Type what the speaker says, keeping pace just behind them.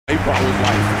brought his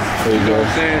life. There you go.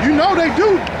 You know they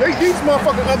do. These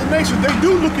motherfucking other nations, they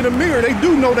do look in the mirror. They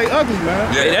do know they ugly,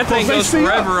 man. Yeah, that thing goes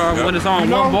forever when it's on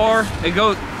one bar. It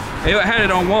goes. They had it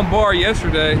on one bar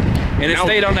yesterday, and it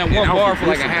stayed on that one bar for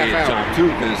like a half hour. Too,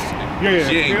 because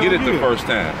she didn't get it the first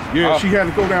time. Yeah, she had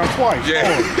to go down twice. Yeah.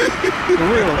 For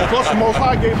real. Plus the Most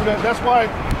High gave her that. That's why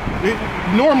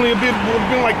normally it would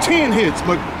have been like 10 hits,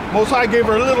 but Most High gave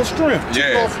her a little strength.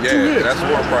 Yeah, yeah. That's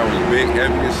what probably big,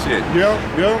 heavy as shit. Yeah,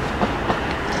 yeah.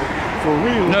 For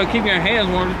real. No, keep your hands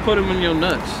warm. Just put them in your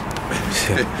nuts.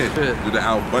 Do the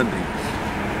Al Bundy.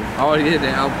 Oh, he did the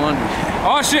Al Bundy.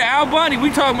 Oh shit, Al Bundy.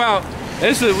 We talking about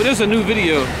this is a new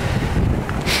video.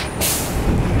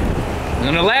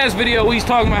 In the last video, we was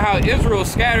talking about how Israel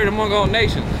is scattered among all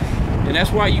nations, and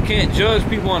that's why you can't judge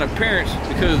people on appearance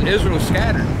because Israel is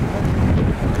scattered.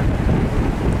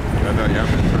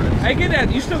 Hey, get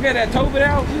that. You still got that Tobit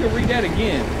out? You can read that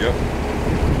again. Yep.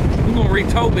 We're gonna read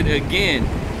Tobit again.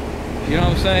 You know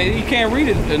what I'm saying? You can't read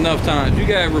it enough times. You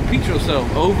gotta repeat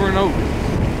yourself over and over.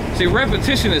 See,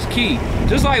 repetition is key.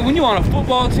 Just like when you're on a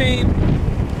football team,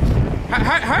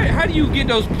 how do you get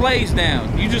those plays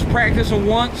down? You just practice them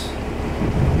once?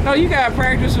 No, you gotta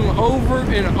practice them over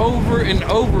and over and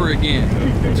over again.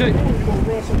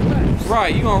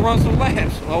 Right, you gonna run some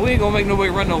laps. Well, we ain't gonna make nobody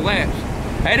run no laps.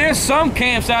 Hey, there's some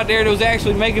camps out there that was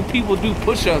actually making people do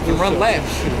push-ups and run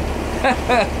laps.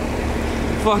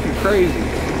 Fucking crazy.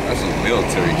 That's some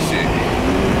military shit.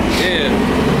 Yeah.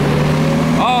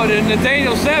 Oh, the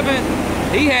Nathaniel 7,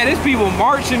 he had his people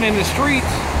marching in the streets.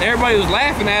 Everybody was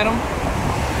laughing at him.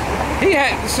 He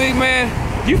had, see, man,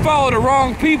 you follow the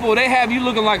wrong people, they have you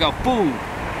looking like a fool.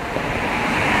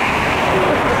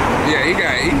 Yeah, he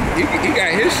got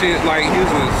his shit like he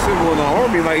was a civil in the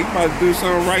army, like he about to do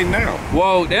something right now.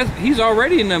 Well, he's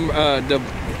already in the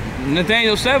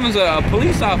Nathaniel 7's a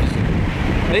police officer.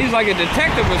 He's like a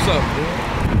detective or something.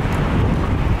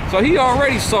 So he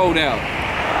already sold out.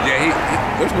 Yeah,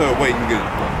 there's no way you can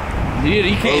get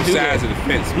he can't both do sides that. of the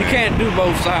fence, man. You can't do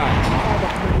both sides.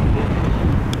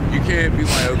 You can't be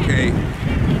like, okay,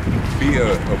 be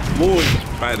employed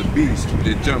by the beast,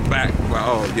 then jump back, like,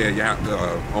 oh yeah, you have to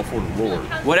on for the Lord.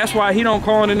 Well, that's why he don't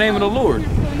call in the name of the Lord.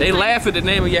 They laugh at the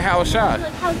name of Yahweh Shai.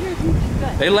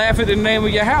 They laugh at the name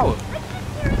of Yahweh.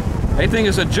 They think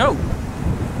it's a joke.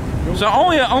 So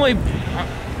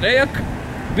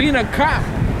being a cop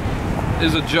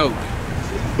is a joke.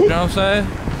 You know what I'm saying?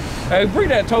 Hey, bring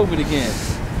that Tobit again.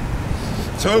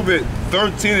 Tobit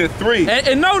 13:3.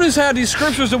 And notice how these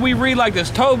scriptures that we read like this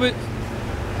Tobit,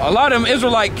 a lot of them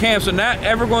Israelite camps are not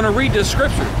ever going to read this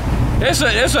scripture. It's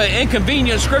an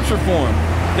inconvenient scripture for them.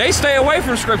 They stay away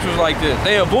from scriptures like this.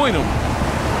 They avoid them.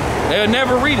 They'll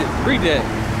never read it. Read that.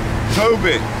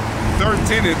 Tobit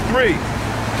 13:3.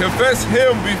 Confess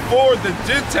him before the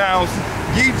Gentiles,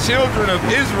 ye children of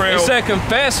Israel. It said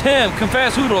confess him.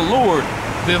 Confess who? The Lord.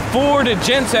 Before the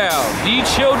Gentiles, ye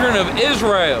children of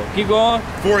Israel. Keep going.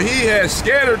 For he has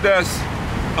scattered us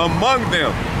among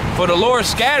them. For the Lord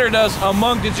scattered us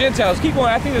among the Gentiles. Keep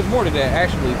going. I think there's more to that,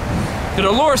 actually. For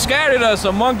the Lord scattered us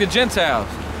among the Gentiles.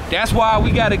 That's why we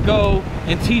got to go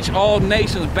and teach all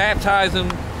nations, baptize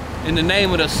them in the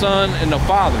name of the Son and the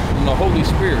Father and the Holy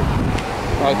Spirit.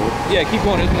 Yeah, keep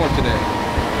going. There's more to that.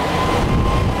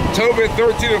 Tobit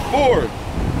 13:4.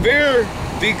 There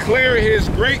declare his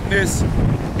greatness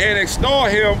and extol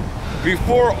him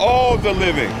before all the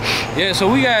living. Yeah, so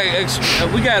we got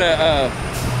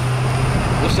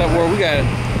what's that word? We got to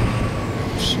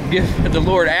give the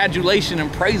Lord adulation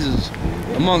and praises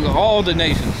among all the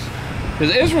nations.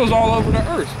 Because Israel's all over the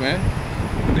earth, man.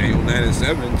 Daniel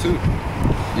 9:7 too.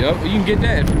 Yep, you can get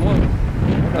that if you want.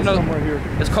 I know right here.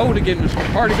 it's cold to get in the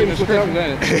hard to get in the scripture.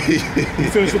 You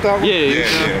finished with that one?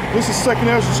 Yeah. This is 2nd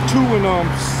Ezra 2 and I'm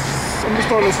gonna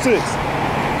start at 6.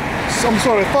 I'm gonna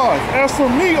start at 5. As for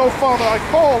me, O Father, I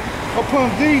call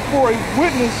upon thee for a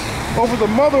witness over the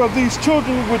mother of these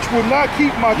children which will not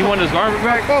keep my You want this garment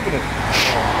back? covenant.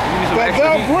 That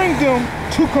thou bring them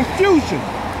to confusion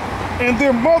and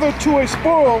their mother to a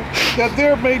spoil, that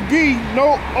there may be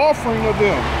no offering of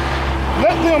them.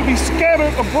 Let them be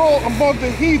scattered abroad among the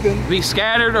heathen. Be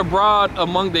scattered abroad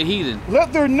among the heathen.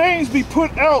 Let their names be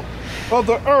put out of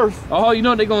the earth. Oh, you know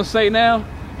what they're going to say now?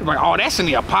 They're like, oh, that's in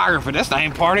the Apocrypha. That's not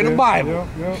even part of the Bible.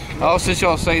 Yeah. Oh, since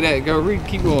y'all say that, go read,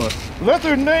 keep going. Let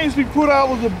their names be put out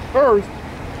of the earth,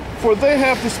 for they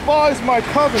have despised my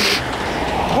covenant.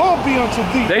 Woe be unto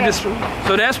thee.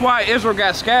 So that's why Israel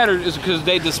got scattered, is because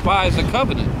they despised the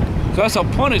covenant. So that's a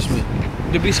punishment.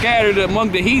 To be scattered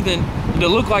among the heathen, to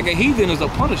look like a heathen is a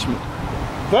punishment.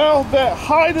 Thou that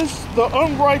hidest the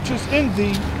unrighteous in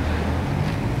thee,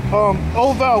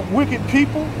 O thou wicked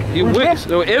people.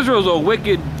 So Israel's a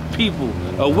wicked people,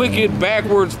 a wicked,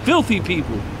 backwards, filthy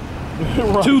people.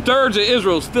 Right. 2/3 of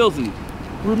Israel's filthy.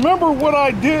 Remember what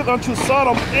I did unto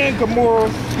Sodom and Gomorrah,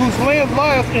 whose land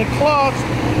lieth in clods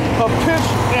of pitch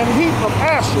and heap of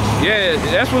ashes. Yeah,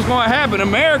 that's what's going to happen.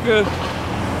 America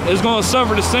is going to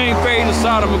suffer the same fate as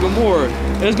Sodom and Gomorrah.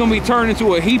 It's going to be turned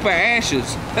into a heap of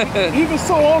ashes. Even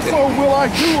so also will I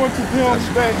do unto them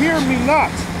that hear me not,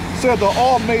 said the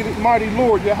Almighty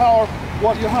Lord, Yahweh.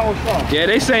 Yeah,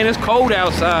 they saying it's cold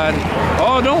outside.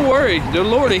 Oh, don't worry. The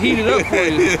Lord will heat it up for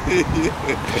you.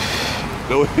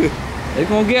 It's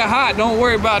going to get hot. Don't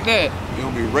worry about that. You're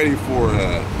going to be ready for,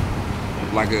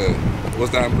 like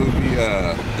what's that movie,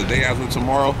 The Day After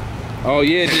Tomorrow? Oh,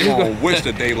 yeah. You're going to wish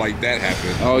the day like that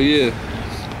happened. Oh, yeah.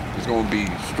 It's going to be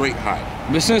straight hot.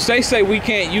 But since they say we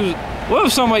can't use, what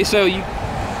if somebody say you,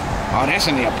 oh, that's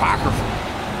in the Apocrypha.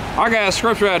 I got a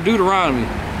scripture out of Deuteronomy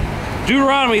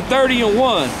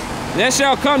 30:1. That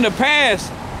shall come to pass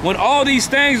when all these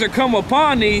things are come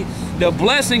upon thee, the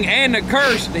blessing and the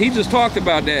curse. He just talked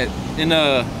about that in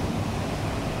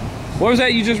what was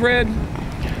that you just read?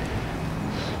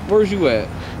 Where's you at?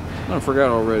 I forgot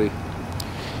already.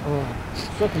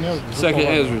 Second Ezra. Second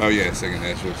Ezra. Oh yeah, Second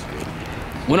Ezra.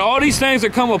 When all these things are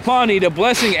come upon thee, the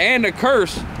blessing and the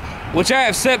curse, which I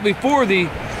have set before thee,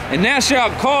 and thou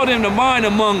shalt call them to mind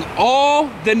among all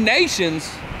the nations,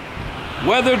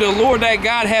 whether the Lord thy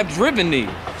God hath driven thee.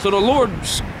 So the Lord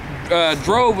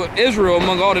drove Israel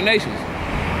among all the nations.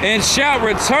 And shalt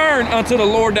return unto the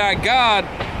Lord thy God,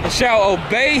 and shalt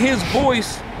obey his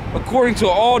voice according to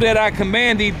all that I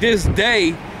command thee this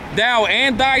day, thou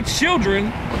and thy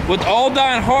children, with all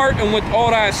thine heart and with all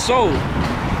thy soul.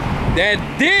 That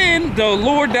then the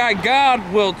Lord thy God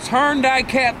will turn thy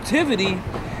captivity,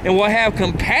 and will have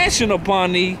compassion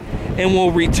upon thee, and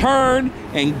will return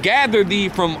and gather thee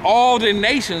from all the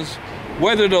nations,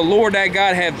 whether the Lord thy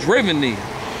God hath driven thee.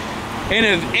 And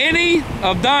if any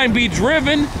of thine be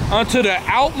driven unto the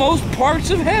outmost parts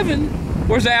of heaven,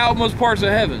 where's the outmost parts of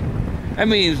heaven? That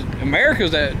means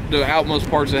America's at the outmost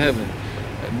parts of heaven.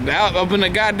 Out up in the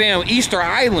goddamn Easter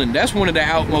Island, that's one of the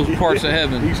outmost parts of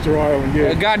heaven. Easter Island, yeah.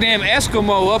 A goddamn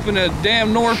Eskimo up in the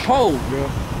damn North Pole. Yeah.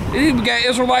 You got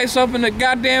Israelites up in the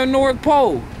goddamn North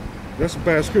Pole. That's a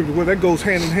bad scripture. Well, that goes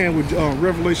hand in hand with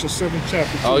Revelation 7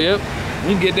 chapter 2. Oh, yep.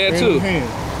 You can get that too.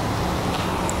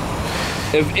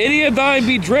 If any of thine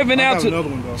be driven out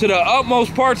to the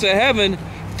utmost parts of heaven,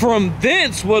 from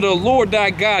thence will the Lord thy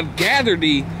God gather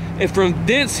thee, and from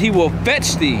thence he will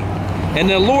fetch thee. And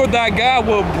the Lord thy God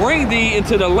will bring thee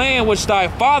into the land which thy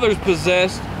fathers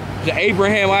possessed, to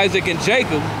Abraham, Isaac, and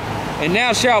Jacob, and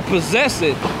thou shalt possess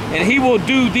it, and he will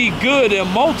do thee good and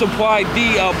multiply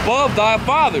thee above thy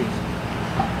fathers.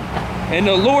 And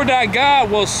the Lord thy God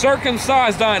will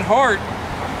circumcise thine heart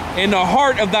and the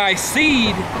heart of thy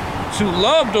seed, to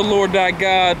love the Lord thy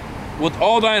God with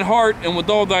all thine heart and with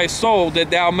all thy soul, that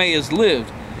thou mayest live.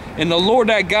 And the Lord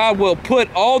thy God will put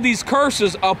all these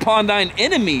curses upon thine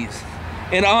enemies,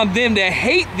 and on them that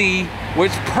hate thee,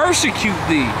 which persecute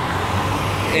thee.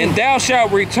 And thou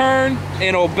shalt return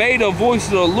and obey the voice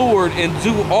of the Lord, and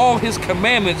do all his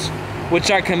commandments,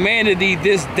 which I commanded thee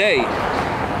this day.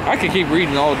 I could keep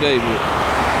reading all day, but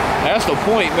that's the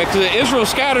point, man, because Israel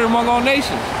scattered among all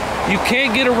nations. You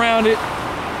can't get around it,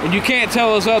 and you can't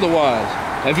tell us otherwise.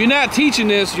 If you're not teaching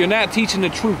this, you're not teaching the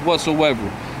truth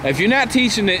whatsoever. If you're not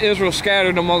teaching that Israel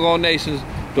scattered among all nations,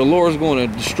 the Lord's going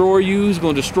to destroy you. He's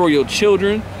going to destroy your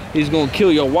children. He's going to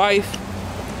kill your wife.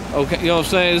 Okay, you know what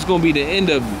I'm saying? It's going to be the end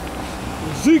of you.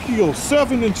 Ezekiel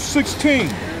 7 and 16.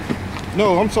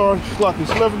 No, I'm sorry. It's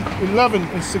 11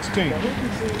 and 16.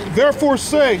 Therefore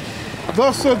say,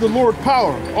 thus said the Lord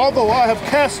power, although I have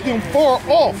cast them far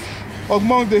off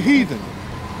among the heathen,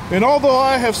 and although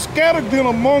I have scattered them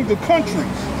among the countries,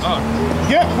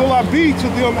 yet will I be to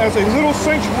them as a little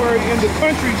sanctuary in the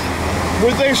countries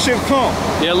where they should come.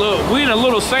 Yeah, look, we in a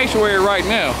little sanctuary right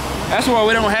now. That's why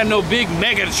we don't have no big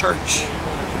mega church.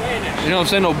 You know what I'm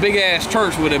saying? No big ass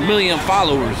church with 1 million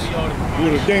followers.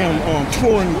 With a damn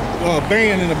touring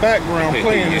band in the background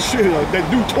playing and shit, that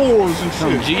do tours and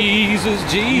shit. Jesus,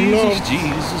 Jesus, you know?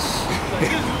 Jesus.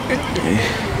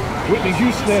 Whitney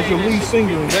Houston as your lead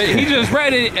singer. He just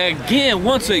read it again,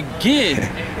 once again.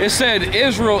 It said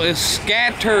Israel is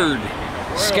scattered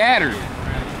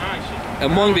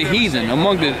among the heathen,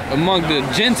 among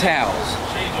the Gentiles.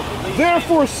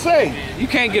 Therefore say, you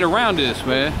can't get around this,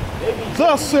 man.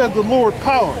 Thus said the Lord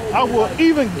power, I will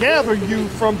even gather you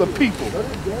from the people,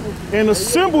 and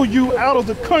assemble you out of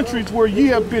the countries where ye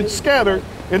have been scattered,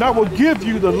 and I will give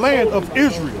you the land of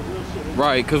Israel.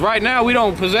 Right, because right now we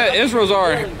don't possess, Israel's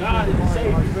our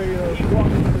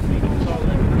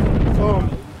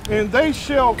And they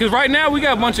shall... Because right now we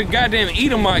got a bunch of goddamn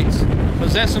Edomites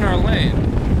possessing our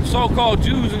land. So-called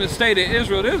Jews in the state of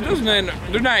Israel,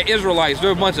 they're not Israelites,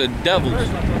 they're a bunch of devils.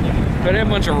 They're a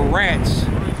bunch of rats.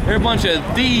 They're a bunch of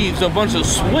thieves, a bunch of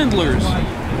swindlers.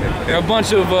 They're a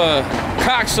bunch of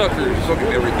cocksuckers. Look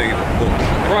at everything in the book.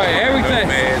 Right, everything.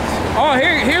 Oh,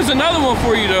 here's another one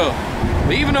for you though.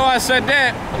 But even though I said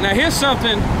that, now here's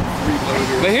something.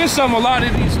 But here's something a lot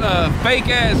of these fake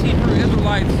ass Hebrew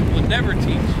Israelites would never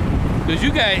teach. Because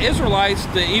you got Israelites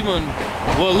that even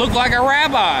will look like a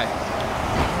rabbi.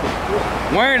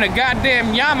 Wearing a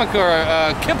goddamn yarmulke or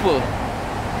a kippah.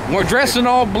 We're dressing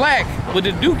all black with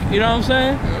the duke, you know what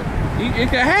I'm saying? It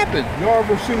can happen. Y'all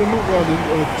ever seen the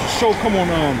show come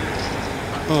on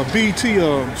BT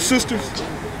Sisters?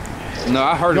 No,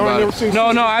 I heard about it. No,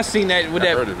 I seen that with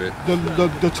that. I heard of it.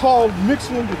 The tall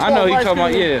mixed one. I know you talking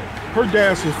about, yeah. Her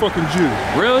dad's a fucking Jew.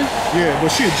 Really? Yeah, but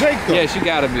she a Jake though. Yeah, she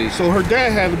gotta be. So her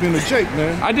dad had to been a Jake,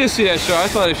 man. I did see that show. I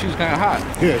thought that she was kind of hot.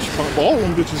 Yeah, all of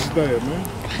them bitches is bad, man.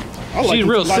 She's a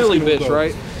real silly bitch,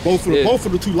 right? Both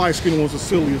of the two light-skinned ones are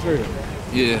silly as hell.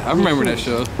 Yeah, I remember that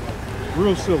show.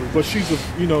 Real silly, but she's a,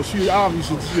 she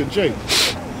obviously a Jake.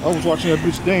 I was watching that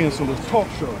bitch dance on the talk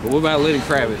show. But what about Lenny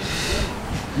Kravitz?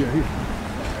 Yeah,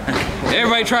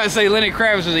 everybody try to say Lenny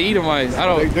Kravitz is an Edomite. I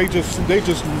don't. They just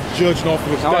judging off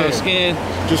of his dad. His skin.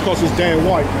 Just cause his dad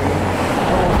white,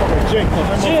 man. Jake, cause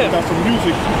that motherfucker got some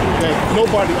music that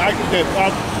nobody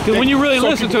Cause when you really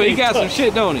listen to it, he got some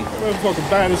shit, don't he? That motherfucker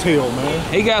bad as hell,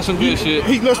 man. He got some good shit.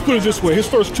 Let's put it this way, his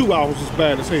first 2 albums was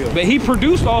bad as hell. But he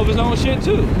produced all of his own shit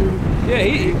too. Yeah,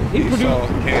 he produced.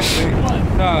 Can't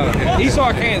sing.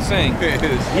 Esau can't sing.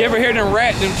 You ever hear them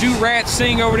Jew rats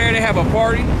sing over there? They have a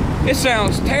party. It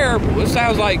sounds terrible. It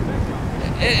sounds like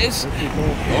it's.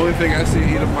 The only thing I see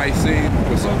Edomite sing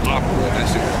was some opera. That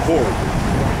shit was horrible.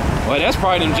 Well, that's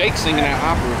probably them Jake singing that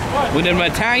opera. With them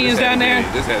Italians down there.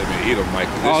 This had to be Edomite.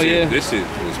 Oh yeah. This shit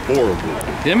was horrible.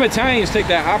 Them Italians take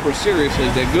that opera seriously.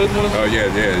 That good one. Oh yeah.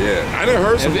 I done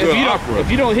heard some good opera.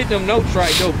 If you don't hit them notes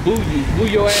right, they'll boo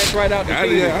your ass right out the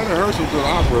field. Yeah, I done heard some good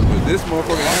opera, but this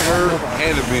motherfucker I heard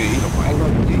had to be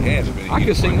Edomite. He had to be. I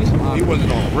could sing this opera. He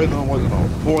wasn't on rhythm, wasn't on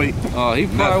point. Oh, he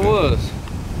probably was.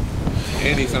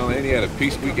 And he had a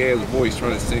weak ass voice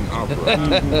trying to sing opera.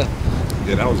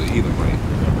 Yeah, that was an Edomite.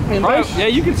 Yeah,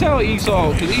 you can tell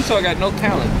Esau, because Esau got no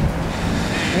talent.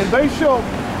 And they shall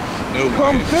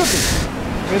come thither,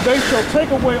 and they shall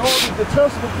take away all the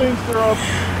detestable things thereof,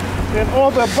 and all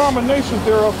the abominations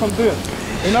thereof from them.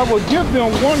 And I will give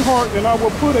them one heart, and I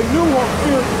will put a new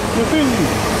spirit within you.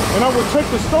 And I will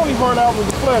take the stony heart out of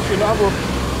the flesh, and I will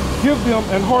give them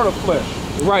an heart of flesh.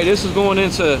 Right, this is going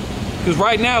into, because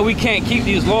right now we can't keep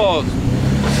these laws.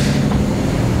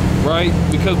 Right?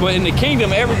 But in the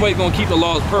kingdom, everybody's gonna keep the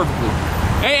laws perfectly.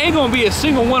 Ain't gonna be a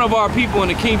single one of our people in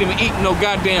the kingdom eating no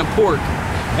goddamn pork.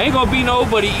 Ain't gonna be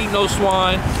nobody eating no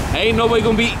swine. Ain't nobody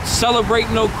gonna be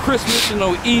celebrating no Christmas and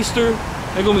no Easter.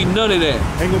 Ain't gonna be none of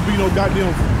that. Ain't gonna be no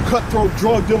goddamn cutthroat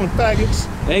drug dealing faggots.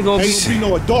 Ain't gonna be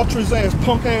no adulterous ass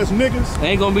punk ass niggas.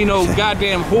 Ain't gonna be no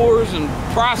goddamn whores and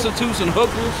prostitutes and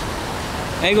hookers.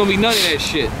 Ain't gonna be none of that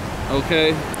shit.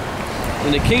 Okay?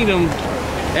 In the kingdom,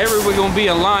 everybody gonna be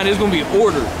in line. There's gonna be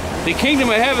order. The kingdom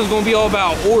of heaven is gonna be all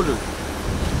about order.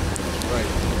 Right.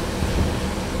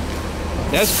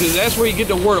 That's where you get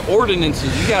the word ordinances.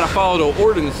 You gotta follow the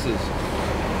ordinances.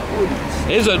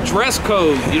 There's a dress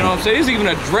code. You know what I'm saying? There's even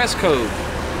a dress code.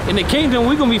 In the kingdom,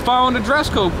 we're gonna be following the dress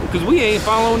code because we ain't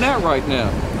following that right now.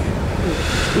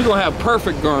 We're gonna have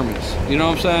perfect garments. You know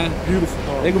what I'm saying? Beautiful.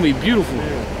 They're gonna be beautiful.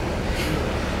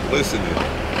 Listening.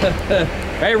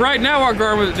 Hey, right now our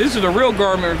garment, this is the real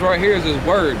garment right here is his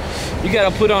word. You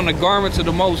gotta put on the garments of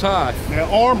the Most High. That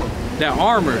armor. That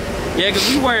armor. Yeah, because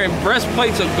we wearing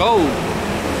breastplates of gold.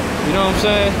 You know what I'm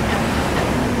saying?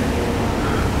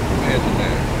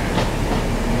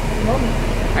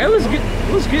 Hey, let's get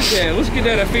that. Let's get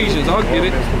that Ephesians. I'll get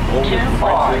it.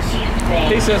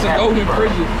 He says some golden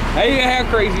fringes. Hey, you can have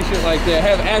crazy shit like that.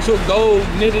 Have actual gold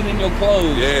knitted in your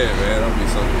clothes. Yeah, man. That'll be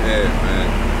something bad, man.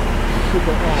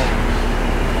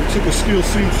 It took a skilled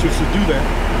seamstress to do that,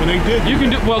 and they did.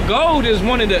 Well, gold is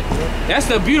one of the. That's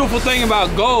the beautiful thing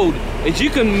about gold is you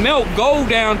can melt gold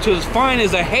down to as fine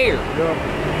as a hair.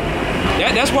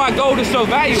 Yeah. That's why gold is so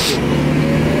valuable.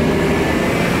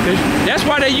 That's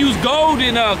why they use gold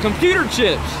in computer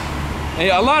chips. And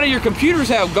a lot of your computers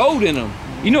have gold in them.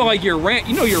 You know, like your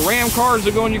RAM cards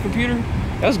that go in your computer.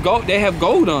 That's gold. They have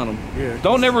gold on them. Yeah.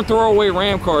 Don't ever throw away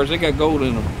RAM cards. They got gold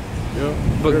in them. Yeah.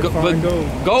 But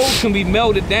gold can be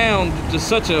melted down to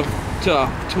such a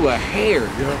hair.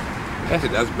 Yeah.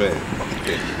 That's bad.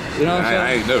 You know what I'm saying?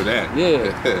 I ain't know that.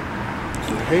 Yeah.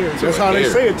 Hair. That's how they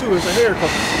say it too. It's a hair.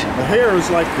 Cause the hair is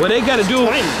like. Well, they gotta do.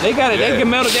 They gotta. They can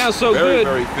melt it down so good.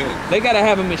 Very thin. They gotta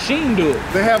have a machine do it.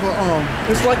 They have a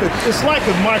It's like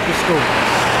a microscope.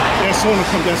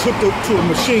 That's hooked up to a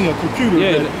machine, a computer.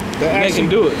 Yeah, that they can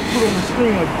do it. Put on the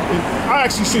screen. I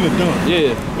actually seen it done.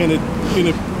 Yeah. And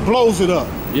it blows it up.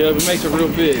 Yeah, it makes it real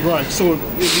big. Right. So it'd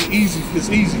be easy. It's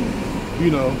easy. You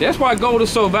know. That's why gold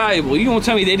is so valuable. You gonna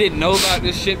tell me they didn't know about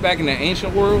this shit back in the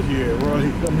ancient world? Yeah,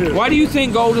 right. Why do you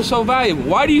think gold is so valuable?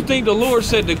 Why do you think the Lord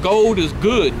said the gold is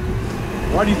good?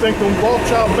 Why do you think them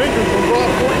Rothschild bankers will rob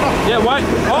 $40? Yeah, why?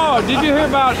 Oh, did you hear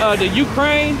about the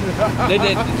Ukraine?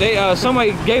 They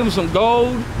somebody gave them some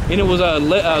gold, and it was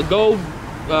gold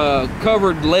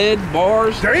covered lead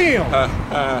bars. Damn.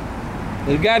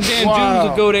 The goddamn Jews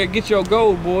will go there, get your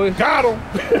gold, boy. Got them.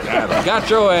 Got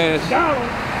your ass. Got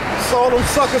them. Saw them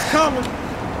suckers coming.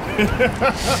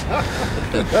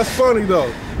 That's funny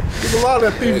though. There's a lot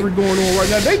of that thievery going on right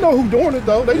now. They know who's doing it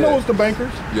though. They know it's the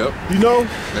bankers. Yep. You know?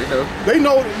 They know. They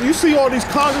know. You see all these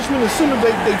congressmen, as soon as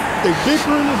they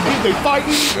bickering, they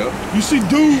fighting. Yep. You see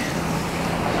dude,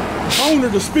 owner,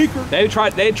 the speaker. They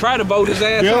tried to vote his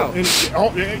ass out.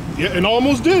 And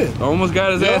almost did. Almost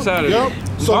got his ass out of there.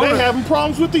 So Boner, they having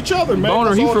problems with each other, man.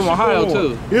 Boner, he from Ohio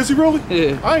too. Is he really?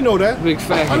 Yeah. I didn't know that. Big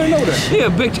faggot. I didn't know that. Yeah,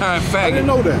 big time faggot. I didn't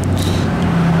know that.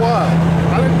 Wow.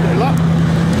 I didn't.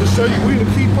 Just show you, we in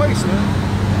a key place,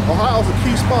 man. Ohio's a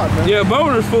key spot, man. Yeah,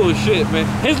 Boner's full of shit, man.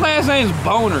 His last name's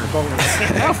Boner.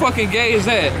 How fucking gay is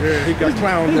that? Yeah, he got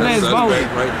clowned. His name's Boner.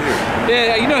 Right there.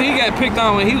 Yeah, you know he got picked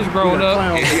on when he was growing up.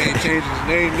 And he ain't changed his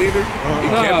name neither. He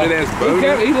kept it as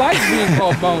Boner. He likes being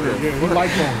called Boner. Yeah, he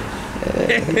likes Boner.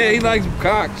 He likes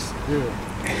cocks. Yeah.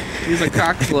 He's a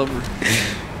cock lover.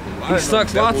 He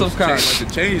sucks lots of cocks. To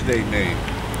change their name.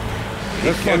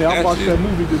 That's funny. I watched that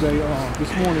movie today, this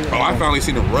morning. Oh, I finally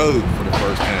seen The Road for the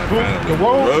first time. The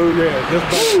Road? Yeah, that's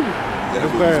bad.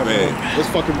 That's bad, man. That's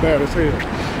fucking bad as hell.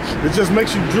 It just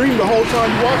makes you dream the whole time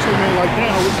you watch it, man. Like,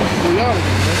 damn, this is reality,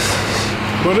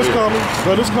 man. But it's coming.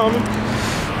 But it's coming.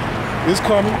 It's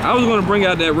coming. I was going to bring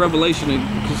out that revelation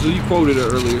because you quoted it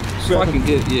earlier. So I can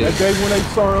get, That day when they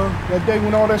saw, that day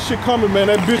when all that shit coming, man,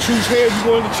 that bitch whose head you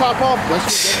going to chop off,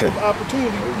 that's the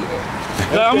opportunity.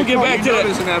 I'm going to get back to that.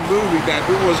 In that movie that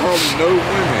there was hardly no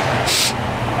women.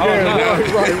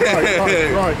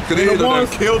 Right. Because they either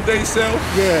killed themselves,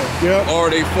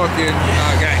 or they fucking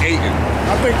got hated.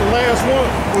 I think the last one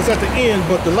was at the end,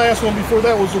 but the last one before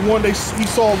that was the one he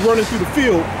saw running through the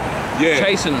field. Yeah.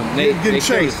 Chasing them. Getting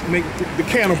chased. The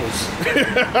cannibals.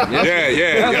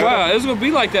 Wow, it's going to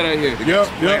be like that out here. Yep.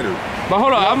 But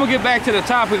hold on, I'm going to get back to the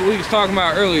topic we was talking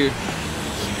about earlier.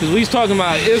 Because we was talking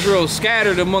about Israel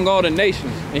scattered among all the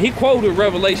nations. And he quoted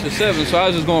Revelation 7, so I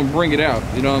was just going to bring it out.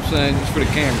 You know what I'm saying? Just for the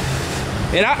camera.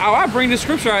 And I bring the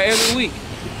scripture out every week.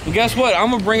 And guess what? I'm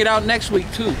going to bring it out next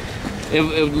week too.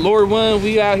 If Lord willing,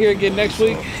 we out here again next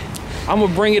week, I'm going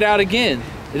to bring it out again.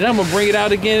 And then I'm going to bring it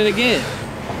out again and again.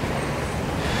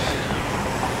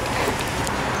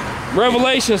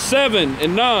 Revelation 7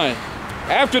 and 9.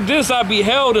 After this I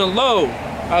beheld, and lo,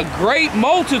 a great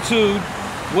multitude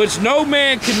which no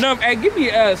man can number. Hey, give me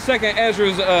second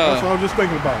Ezra's. That's what I was just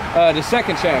thinking about. The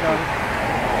second chapter.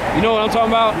 You know what I'm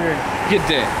talking about? Yeah. Get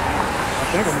that.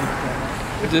 I think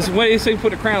I'm This when they say put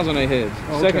the crowns on their heads.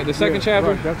 The second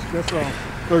chapter. Right. That's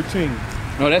 13.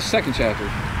 No, that's second chapter.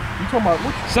 You talking about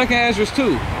what? Second Ezra's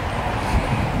 2.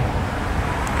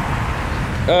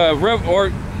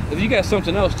 Or if you got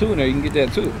something else too in there, you can get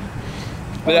that too.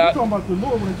 But you're talking about the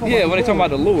Lord when they talking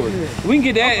about the Lord. Yeah. We can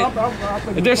get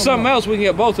that. If there's something else, we can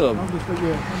get both of them. I'm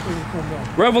thinking something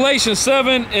else. Revelation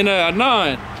 7 and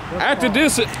 9. After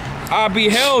this I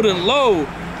beheld, and lo,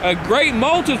 a great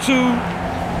multitude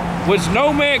which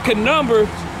no man could number,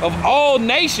 of all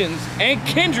nations and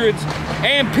kindreds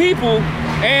and people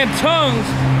and tongues,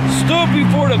 stood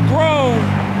before the throne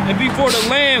and before the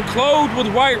Lamb, clothed with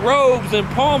white robes and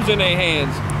palms in their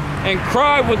hands, and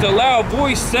cried with a loud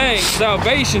voice, saying,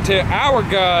 Salvation to our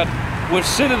God, which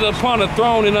sitteth upon the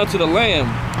throne, and unto the Lamb.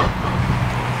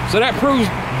 So that proves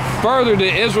further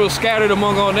that Israel scattered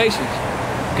among all nations.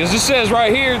 Because it says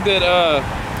right here that,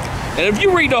 and if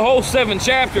you read the whole 7th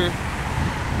chapter,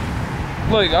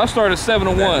 look, I started 7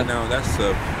 and 1. No, that's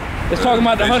it's talking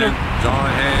about the 100. John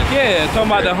had. Yeah, it's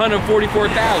talking about the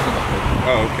 144,000.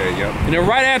 Oh, okay, yep. And then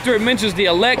right after it mentions the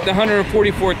elect, the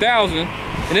 144,000,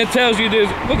 and it tells you this.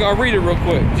 Look, I'll read it real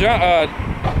quick.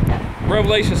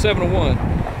 Revelation 7 and 1.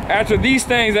 After these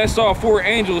things, I saw 4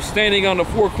 angels standing on the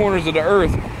 4 corners of the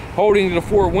earth, holding the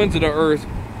 4 winds of the earth,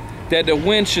 that the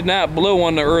wind should not blow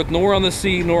on the earth, nor on the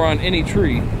sea, nor on any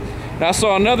tree. And I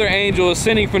saw another angel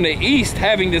ascending from the east,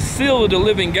 having the seal of the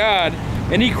living God,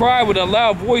 And he cried with a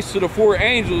loud voice to the 4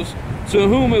 angels, to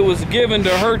whom it was given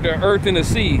to hurt the earth and the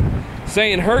sea,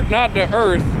 saying, hurt not the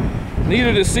earth,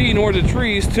 neither the sea nor the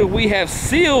trees, till we have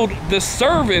sealed the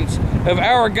servants of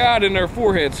our God in their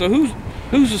foreheads. So who's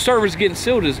the servants getting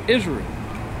sealed? Is Israel.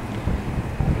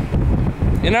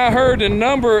 And I heard the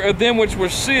number of them which were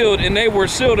sealed, and they were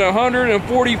sealed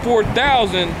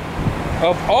 144,000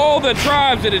 of all the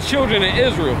tribes of the children of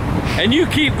Israel. And you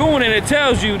keep going and it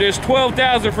tells you there's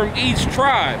 12,000 from each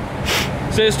tribe.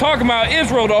 So it's talking about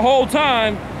Israel the whole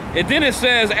time. And then it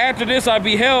says, after this I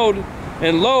beheld,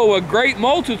 and lo, a great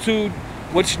multitude,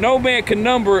 which no man can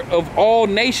number, of all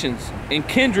nations, and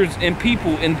kindreds, and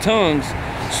people, and tongues,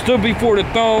 stood before the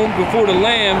throne, before the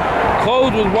Lamb,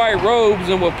 clothed with white robes,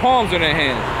 and with palms in their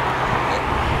hands.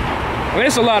 I mean,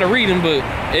 it's a lot of reading, but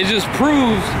it just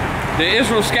proves that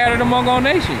Israel scattered among all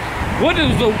nations.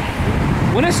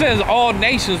 When it says all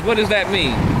nations, what does that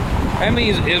mean? That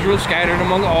means Israel scattered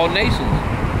among all nations,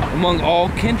 among all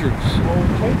kindreds.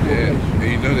 Yeah,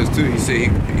 and you notice too, he said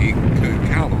he couldn't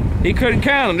count them. He couldn't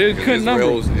count them. They couldn't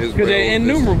number them because they're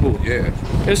innumerable. Yeah.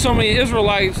 There's so many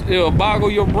Israelites, it'll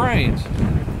boggle your brains.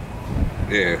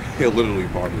 Yeah, he'll literally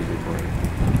boggle your brain.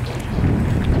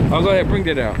 I'll go ahead and bring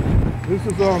that out. This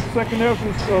is 2nd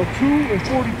Ezra 2 and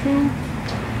 42.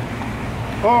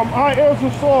 I,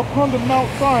 Ezra, saw upon the Mount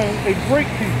Zion a great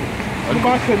people, whom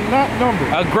I could not number.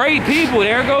 A great people,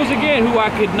 there it goes again, who I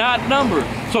could not number.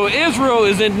 So Israel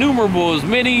is innumerable, as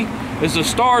many as the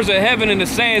stars of heaven and the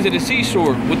sands of the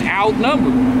seashore, without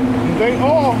number. And they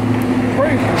all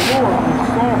praised the Lord with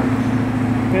songs.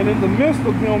 And in the midst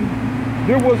of them,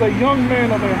 there was a young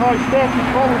man of a high stature,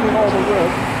 taller than all the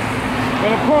rest.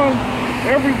 And upon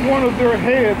every one of their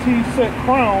heads he set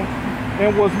crowns,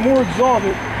 and was more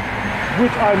exalted,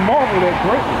 which I marveled at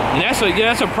greatly. And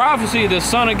that's a prophecy of the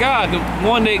Son of God, the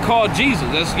one they called Jesus.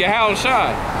 That's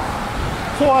Yahushua.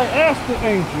 So I asked the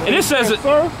angel, and it says,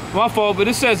 sir, my fault, but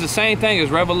it says the same thing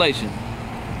as Revelation.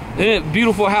 Isn't it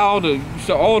beautiful how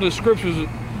all the scriptures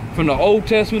from the Old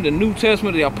Testament, the New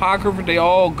Testament, the Apocrypha, they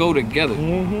all go together.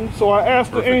 So I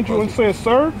asked the angel and said,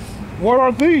 sir, what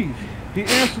are these? He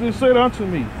answered and said unto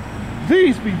me,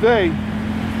 these be they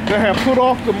that have put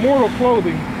off the mortal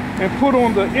clothing and put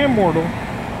on the immortal,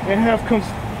 and have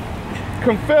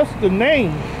confessed the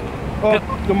name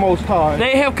of the Most High.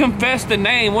 They have confessed the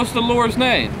name. What's the Lord's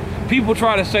name? People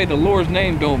try to say the Lord's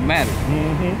name don't matter.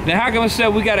 Then how come it said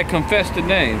we got to confess the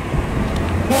name?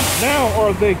 Now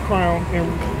are they crowned and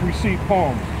receive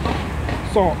palms.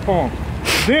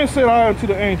 Then said I unto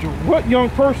the angel, what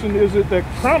young person is it that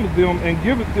crowneth them and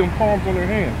giveth them palms on their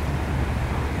hands?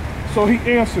 So he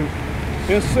answered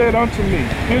and said unto me,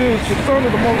 it is the Son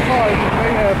of the Most High that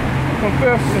they have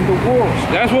confessed in the world.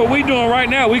 That's what we doing right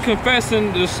now. We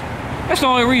confessing this. That's the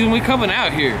only reason we coming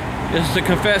out here, is to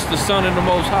confess the Son of the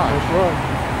Most High. That's right.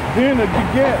 Then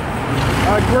begat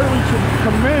I greatly to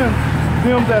command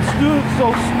them that stood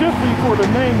so stiffly for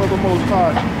the name of the Most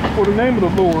High, for the name of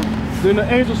the Lord. Then the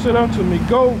angel said unto me,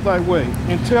 go thy way,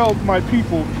 and tell my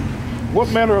people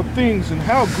what manner of things and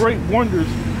how great wonders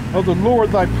of the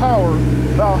Lord thy power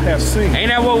thou hast seen. Ain't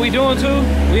that what we doing too?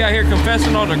 We out here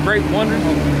confessing all the great wonders.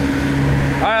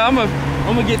 All right, I'm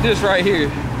gonna get this right here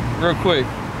real quick.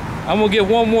 I'm gonna get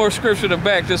one more scripture to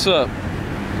back this up.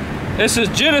 This is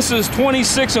Genesis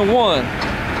 26:1.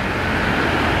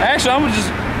 Actually, I'm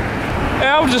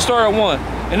gonna just start at 1.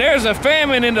 And there's a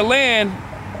famine in the land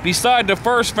beside the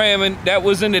first famine that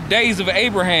was in the days of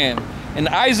Abraham. And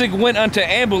Isaac went unto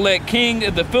Amalek, king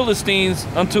of the Philistines,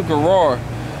 unto Gerar.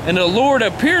 And the Lord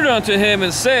appeared unto him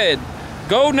and said,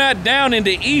 go not down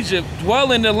into Egypt,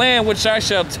 dwell in the land which I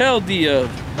shall tell thee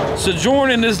of. Sojourn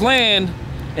in this land,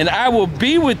 and I will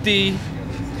be with thee,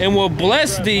 and will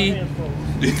bless thee.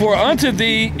 For unto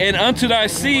thee and unto thy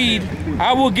seed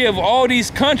I will give all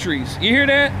these countries. You hear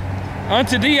that?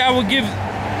 Unto thee I will give,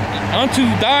 unto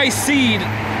thy seed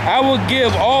I will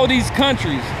give all these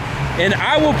countries. And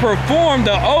I will perform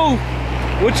the oath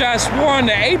which I swore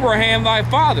unto Abraham thy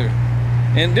father.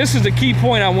 And this is the key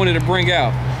point I wanted to bring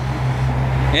out.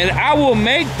 And I will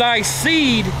make thy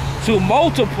seed to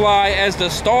multiply as the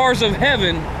stars of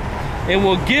heaven, and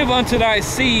will give unto thy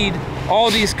seed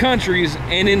all these countries,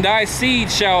 and in thy seed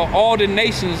shall all the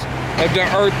nations of the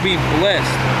earth be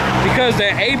blessed. Because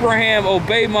that Abraham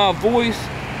obeyed my voice,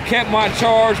 kept my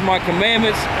charge, my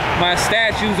commandments, my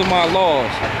statutes, and my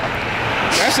laws.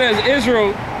 That says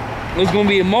Israel was going to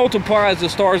be multiplied as the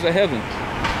stars of heaven.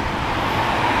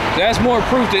 That's more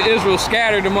proof that Israel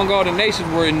scattered among all the nations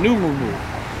were innumerable.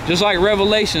 Just like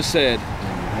Revelation said,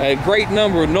 a great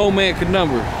number no man could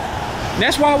number. And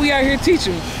that's why we out here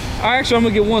teaching. Actually, I'm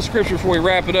gonna get one scripture before we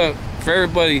wrap it up for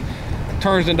everybody.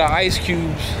 turns into ice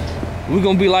cubes. We're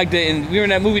gonna be like we're in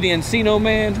that movie, The Encino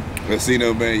Man.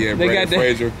 Encino Man, yeah, They Brandon got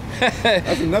Fraser.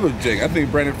 That's another Jake. I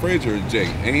think Brandon Fraser is Jake.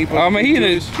 Ain't he I mean, he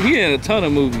in a ton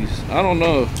of movies. I don't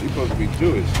know. He's supposed to be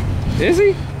Jewish. Is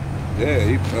he?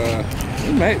 Yeah,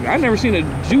 I never seen a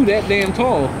Jew that damn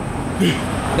tall.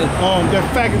 That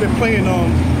faggot that playing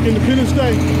Independence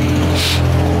Day.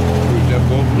 Jeff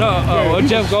Goldblum. No,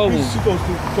 Jeff Goldblum. He's supposed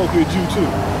to be a Jew too.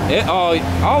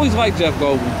 I always liked Jeff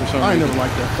Goldblum for some reason. I ain't never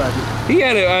liked that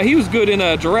faggot. He was good in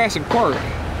Jurassic Park.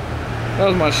 That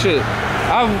was my shit.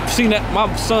 I've seen that.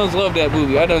 My sons love that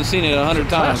movie. I done seen it 100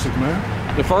 times. Classic, man.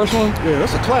 The first one? Yeah,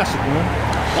 that's a classic,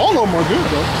 man. All of them are good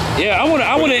though. Yeah, I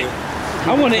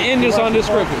want to end this on this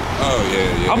record. Oh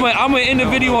yeah. I'm gonna end the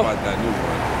video on. About that new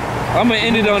one. I'm gonna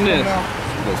end it on this.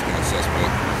 Those kind of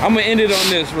suspect. I'm gonna end it on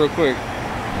this real quick.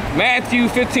 Matthew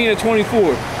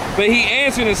 15:24. But he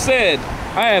answered and said,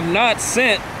 I have not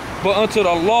sent but unto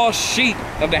the lost sheep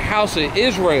of the house of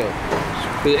Israel.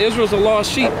 Because Israel's a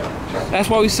lost sheep. That's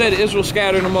why we said Israel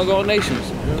scattered among all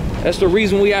nations. That's the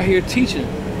reason we out here teaching.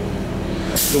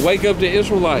 To wake up the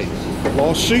Israelites.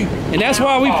 Lost sheep. And that's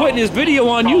why we putting this video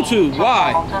on YouTube.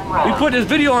 Why? We put this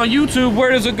video on YouTube.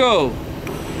 Where does it go?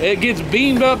 It gets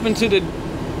beamed up into the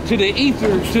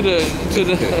ether, to the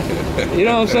you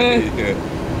know what I'm saying? Yeah.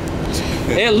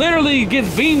 It literally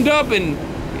gets beamed up and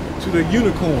To the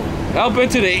unicorn. up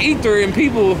into the ether, and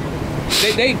people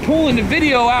they pulling the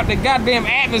video out the goddamn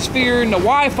atmosphere and the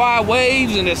Wi-Fi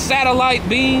waves and the satellite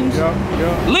beams.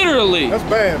 Yeah. Literally. That's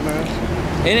bad, man.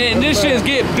 And this shit's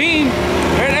get beamed.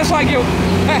 That's like your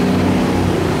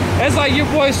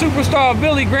boy Superstar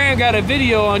Billy Graham got a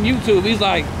video on YouTube. He's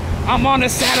like, I'm on a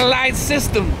satellite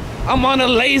system. I'm on a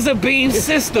laser beam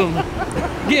system.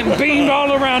 Getting beamed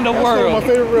all around the world. That's one of my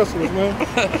favorite wrestlers,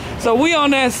 man. So we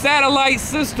on that satellite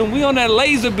system. We on that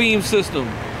laser beam system.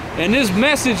 And this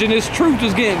message and this truth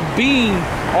is getting beamed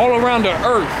all around the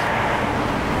earth.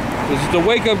 This is to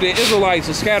wake up the Israelites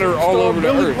and scatter all over the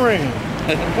earth.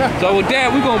 So with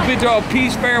that, we're gonna bid y'all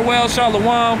peace, farewell,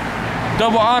 shalom.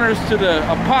 Double honors to the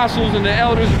apostles and the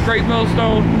elders of Great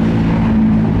Millstone.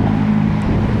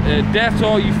 And death to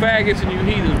all you faggots and you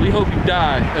heathens. We hope you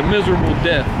die a miserable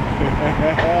death.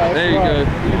 There you go. You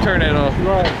can turn that off.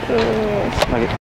 Right.